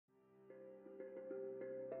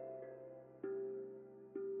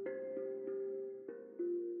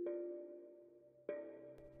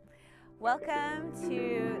Welcome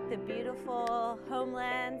to the beautiful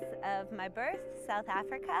homelands of my birth, South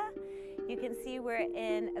Africa. You can see we're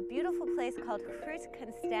in a beautiful place called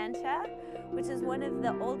Constantia, which is one of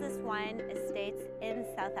the oldest wine estates in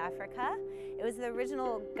South Africa. It was the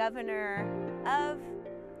original governor of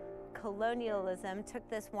colonialism took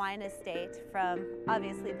this wine estate from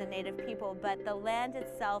obviously the native people, but the land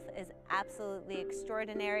itself is absolutely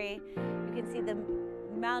extraordinary. You can see the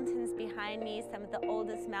mountains behind me, some of the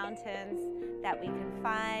oldest mountains that we can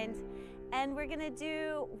find. And we're gonna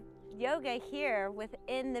do yoga here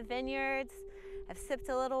within the vineyards. I've sipped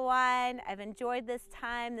a little wine. I've enjoyed this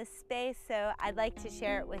time, this space, so I'd like to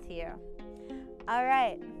share it with you. All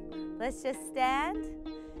right, let's just stand.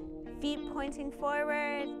 Feet pointing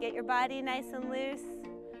forward, get your body nice and loose.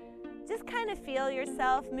 Just kind of feel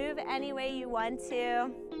yourself, move any way you want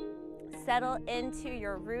to. Settle into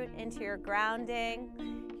your root, into your grounding.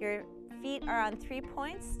 Your feet are on 3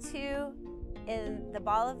 points, 2 in the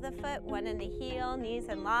ball of the foot, 1 in the heel, knees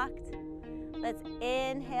unlocked. Let's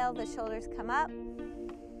inhale, the shoulders come up.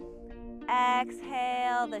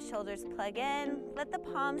 Exhale, the shoulders plug in. Let the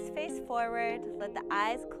palms face forward. Let the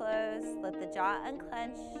eyes close. Let the jaw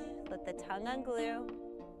unclench. Let the tongue unglue.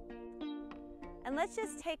 And let's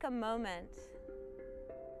just take a moment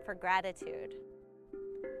for gratitude.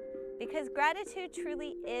 Because gratitude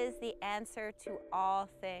truly is the answer to all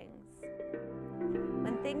things.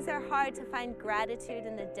 When things are hard, to find gratitude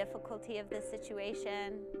in the difficulty of the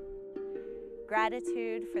situation,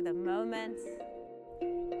 gratitude for the moments,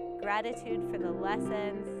 gratitude for the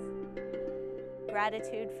lessons,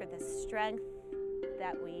 gratitude for the strength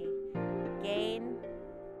that we gain.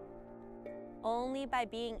 Only by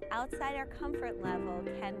being outside our comfort level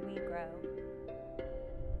can we grow.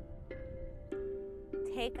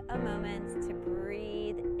 Take a moment to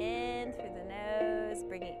breathe in through the nose,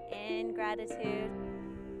 bringing in gratitude.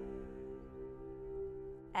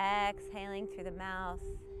 Exhaling through the mouth,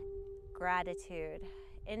 gratitude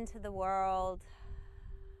into the world.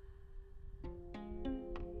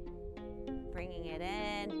 Bringing it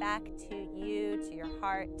in, back to you, to your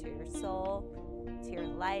heart, to your soul, to your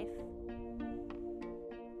life.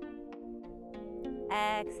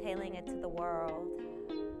 Exhaling it to the world.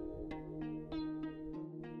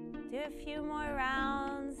 Do a few more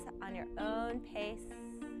rounds on your own pace,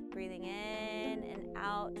 breathing in and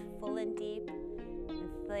out, full and deep,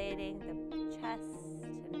 inflating the chest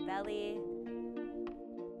and belly,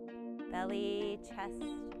 chest.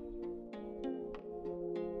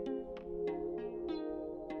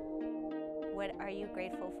 What are you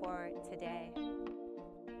grateful for today?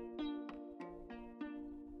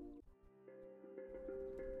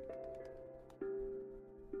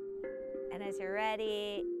 And as you're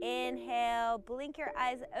ready, inhale, blink your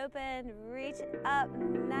eyes open, reach up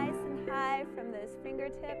nice and high from those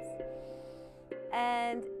fingertips.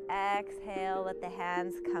 And exhale, let the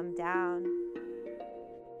hands come down.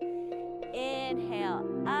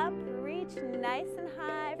 Inhale, up, reach nice and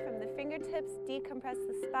high from the fingertips, decompress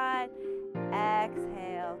the spine.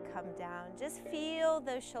 Exhale, come down. Just feel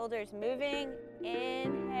those shoulders moving.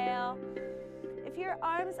 Inhale. If your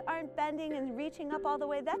arms aren't bending and reaching up all the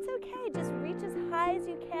way, that's okay. Just reach as high as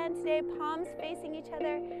you can today, palms facing each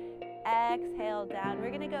other. Exhale down.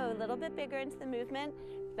 We're gonna go a little bit bigger into the movement.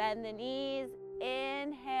 Bend the knees.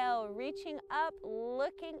 Inhale, reaching up,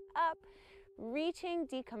 looking up, reaching,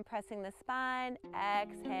 decompressing the spine.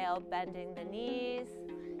 Exhale, bending the knees.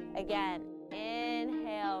 Again,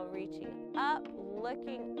 inhale, reaching up,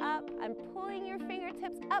 looking up. I'm pulling your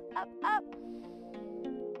fingertips up, up, up.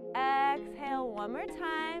 Exhale one more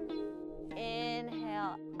time.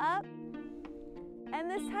 Inhale up.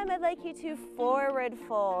 And this time I'd like you to forward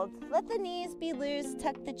fold. Let the knees be loose,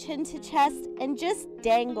 tuck the chin to chest, and just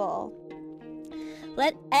dangle.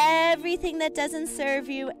 Let everything that doesn't serve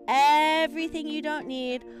you, everything you don't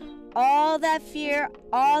need, all that fear,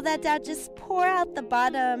 all that doubt, just pour out the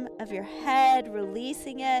bottom of your head,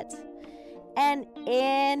 releasing it. And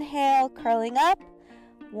inhale, curling up,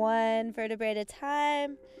 one vertebrae at a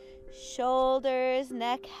time. Shoulders,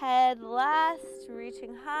 neck, head, last,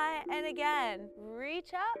 reaching high. And again,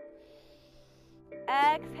 reach up.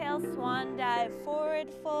 Exhale, swan dive, forward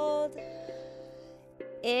fold.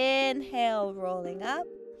 Inhale, rolling up.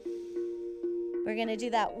 We're gonna do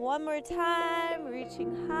that one more time,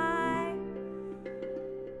 reaching high.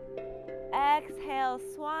 Exhale,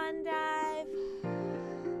 swan dive.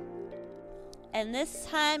 And this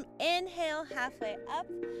time, inhale, halfway up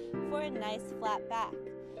for a nice flat back.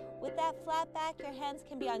 With that flat back, your hands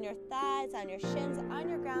can be on your thighs, on your shins, on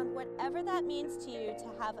your ground, whatever that means to you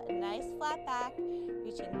to have a nice flat back,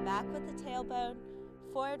 reaching back with the tailbone,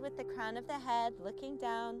 forward with the crown of the head, looking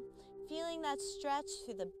down. Feeling that stretch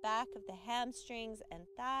through the back of the hamstrings and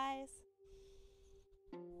thighs.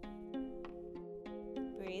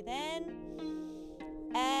 Breathe in.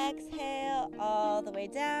 Exhale all the way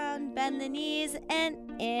down. Bend the knees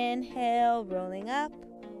and inhale, rolling up.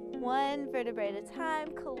 One vertebrae at a time,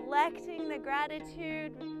 collecting the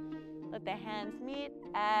gratitude. Let the hands meet.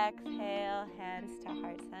 Exhale, hands to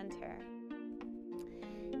heart center.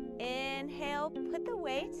 Inhale, put the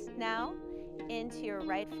weight now into your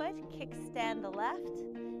right foot. Kickstand the left.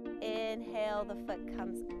 Inhale, the foot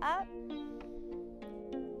comes up.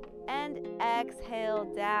 And exhale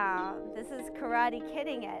down. This is karate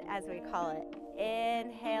kidding it, as we call it.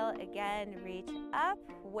 Inhale again, reach up.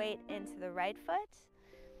 Weight into the right foot.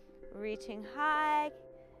 Reaching high.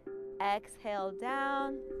 Exhale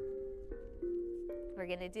down. We're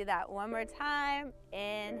going to do that one more time.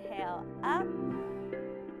 Inhale up.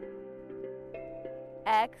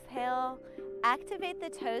 Exhale. Activate the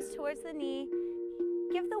toes towards the knee.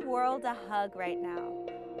 Give the world a hug right now.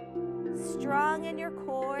 Strong in your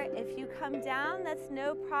core. If you come down, that's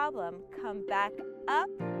no problem. Come back up.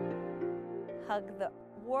 Hug the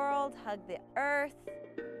world, hug the earth,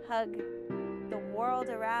 hug the world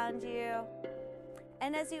around you.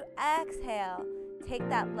 And as you exhale, take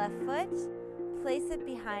that left foot, place it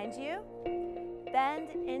behind you,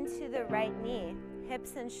 bend into the right knee,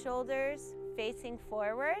 hips and shoulders facing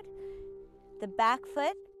forward, the back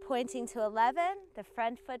foot pointing to 11, the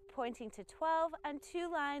front foot pointing to 12 on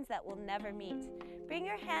two lines that will never meet. Bring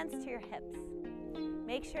your hands to your hips.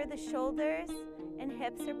 Make sure the shoulders and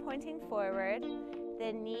hips are pointing forward.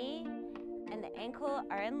 The knee and the ankle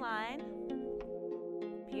are in line.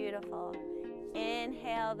 Beautiful.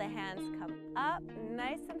 Inhale, the hands come up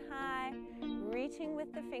nice and high, reaching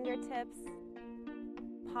with the fingertips,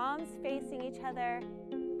 palms facing each other,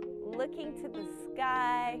 looking to the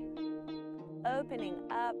sky, opening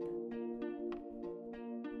up.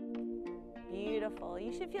 Beautiful.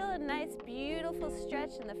 You should feel a nice, beautiful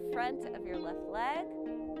stretch in the front of your left leg.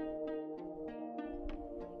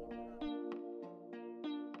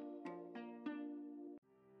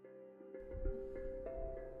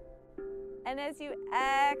 And as you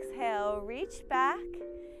exhale, reach back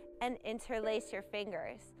and interlace your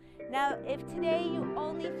fingers. Now, if today you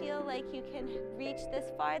only feel like you can reach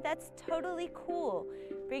this far, that's totally cool.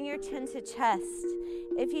 Bring your chin to chest.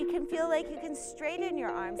 If you can feel like you can straighten your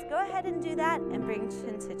arms, go ahead and do that and bring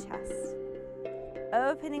chin to chest.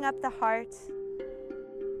 Opening up the heart.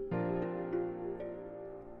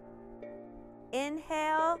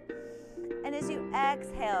 Inhale, and as you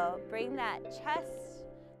exhale, bring that chest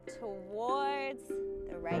towards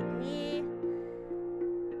the right knee.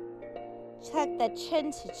 Check the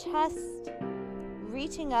chin to chest,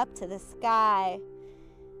 reaching up to the sky.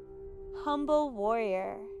 Humble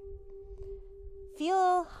warrior.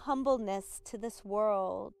 Feel humbleness to this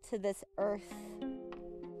world, to this earth.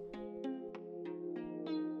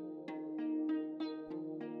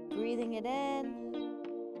 Breathing it in.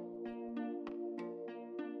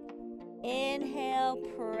 Inhale,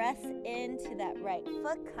 press into that right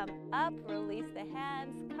foot. Come up, release the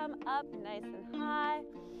hands. Come up nice and high.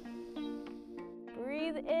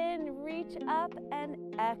 Breathe in, reach up, and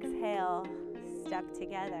exhale. Step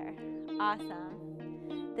together. Awesome.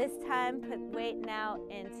 This time, put weight now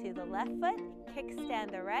into the left foot.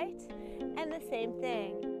 Kickstand the right. And the same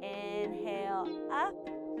thing. Inhale up.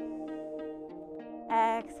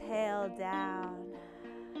 Exhale down.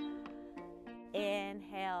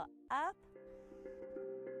 Inhale up.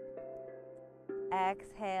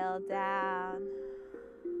 Exhale down.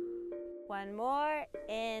 One more.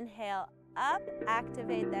 Inhale up.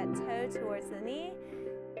 Activate that toe towards the knee.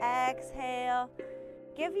 Exhale.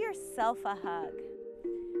 Give yourself a hug.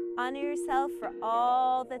 Honor yourself for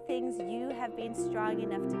all the things you have been strong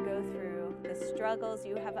enough to go through, the struggles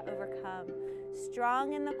you have overcome.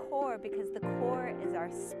 Strong in the core, because the core is our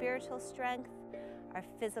spiritual strength, our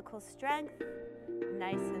physical strength,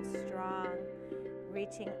 nice and strong.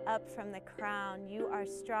 Reaching up from the crown, you are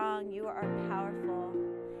strong, you are powerful.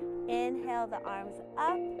 Inhale the arms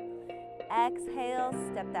up. Exhale,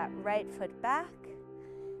 step that right foot back.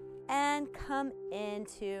 And come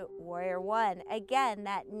into warrior one. Again,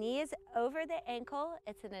 that knee is over the ankle.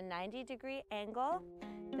 It's in a 90-degree angle.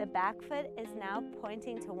 The back foot is now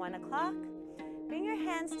pointing to 1 o'clock. Bring your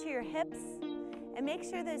hands to your hips and make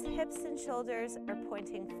sure those hips and shoulders are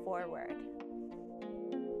pointing forward.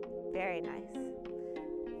 Very nice.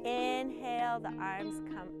 Inhale, the arms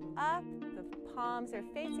come up. The palms are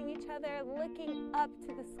facing each other, looking up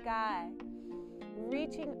to the sky.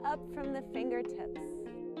 Reaching up from the fingertips.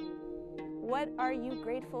 What are you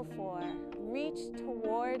grateful for? Reach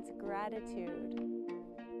towards gratitude.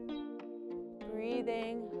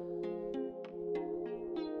 breathing.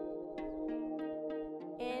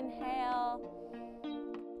 Inhale,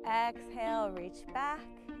 exhale, reach back,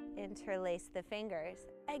 interlace the fingers.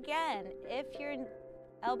 Again, if your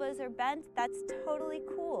elbows are bent, that's totally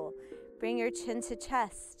cool. Bring your chin to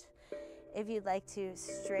chest. If you'd like to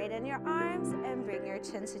straighten your arms and bring your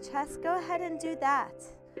chin to chest, go ahead and do that.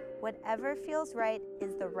 Whatever feels right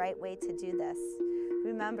is the right way to do this.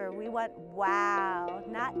 Remember, we want wow,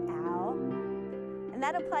 not ow. And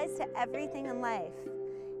that applies to everything in life.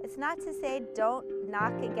 It's not to say don't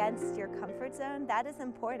knock against your comfort zone. That is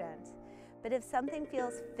important. But if something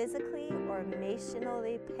feels physically or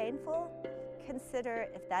emotionally painful, consider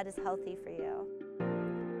if that is healthy for you.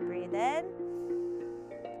 Breathe in.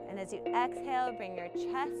 And as you exhale, bring your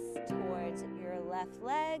chest towards your left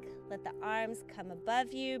leg. Let the arms come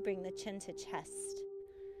above you. Bring the chin to chest.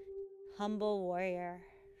 Humble warrior.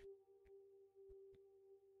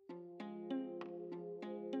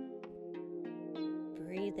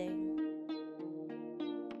 Breathing.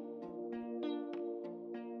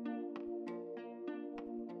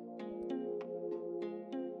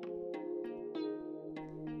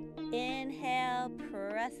 Inhale,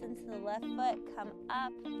 press into the left foot, come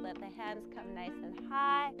up, let the hands come nice and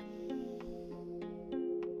high.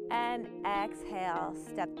 And exhale,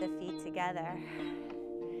 step the feet together.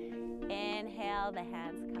 Inhale, the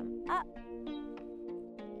hands come up.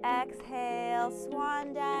 Exhale,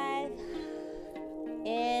 swan dive.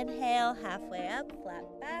 Inhale, halfway up,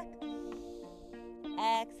 flat back.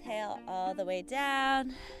 Exhale, all the way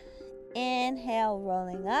down. Inhale,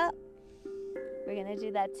 rolling up. We're gonna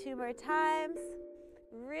do that 2 more times.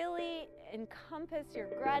 Really encompass your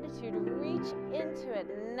gratitude. Reach into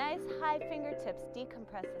it. Nice high fingertips.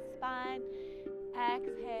 Decompress the spine.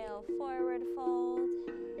 Exhale, forward fold.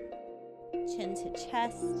 Chin to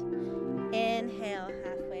chest. Inhale,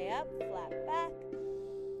 halfway up, flat back.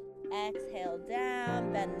 Exhale,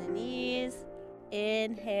 down, bend the knees.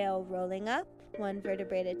 Inhale, rolling up. 1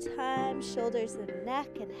 vertebrae at a time. Shoulders and neck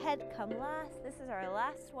and head come last. This is our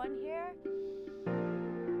last one here.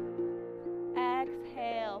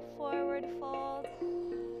 Exhale, forward fold.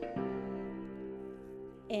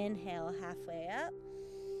 Inhale, halfway up.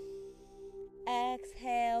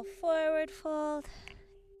 Exhale, forward fold.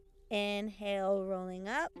 Inhale, rolling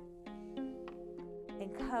up.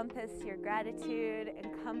 Encompass your gratitude,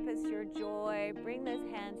 encompass your joy. Bring those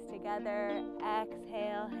hands together.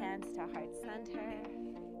 Exhale, hands to heart center.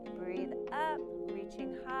 Breathe up,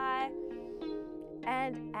 reaching high.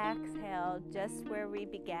 And exhale, just where we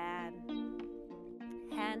began.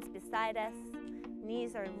 Hands beside us,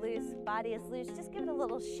 knees are loose, body is loose. Just give it a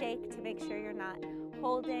little shake to make sure you're not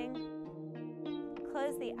holding.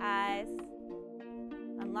 Close the eyes,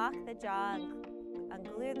 unlock the jaw,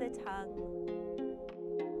 unglue the tongue.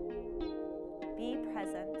 Be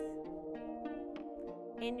present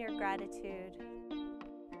in your gratitude.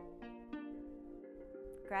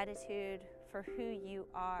 Gratitude for who you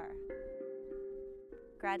are.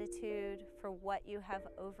 Gratitude for what you have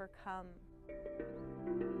overcome.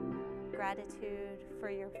 Gratitude for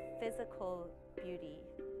your physical beauty,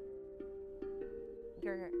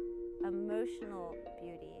 your emotional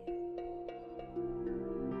beauty.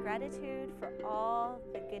 Gratitude for all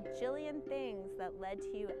the gajillion things that led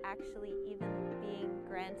to you actually even being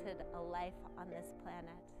granted a life on this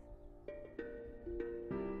planet.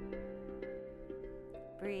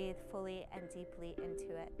 Breathe fully and deeply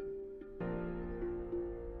into it.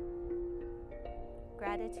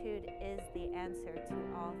 Gratitude is the answer to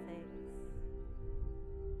all things.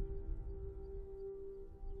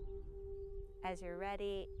 As you're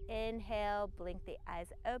ready, inhale, blink the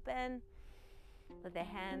eyes open. Let the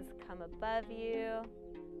hands come above you,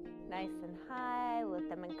 nice and high. Let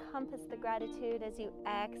them encompass the gratitude. As you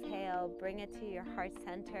exhale, bring it to your heart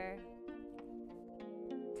center.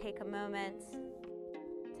 Take a moment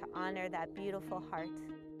to honor that beautiful heart.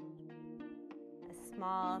 A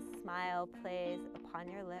small smile plays upon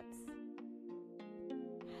your lips,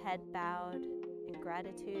 head bowed in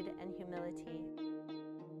gratitude and humility.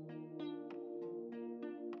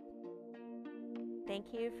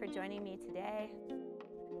 Thank you for joining me today.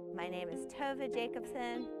 My name is Tovah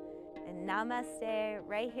Jacobson, and namaste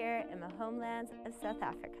right here in the homelands of South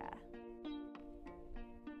Africa.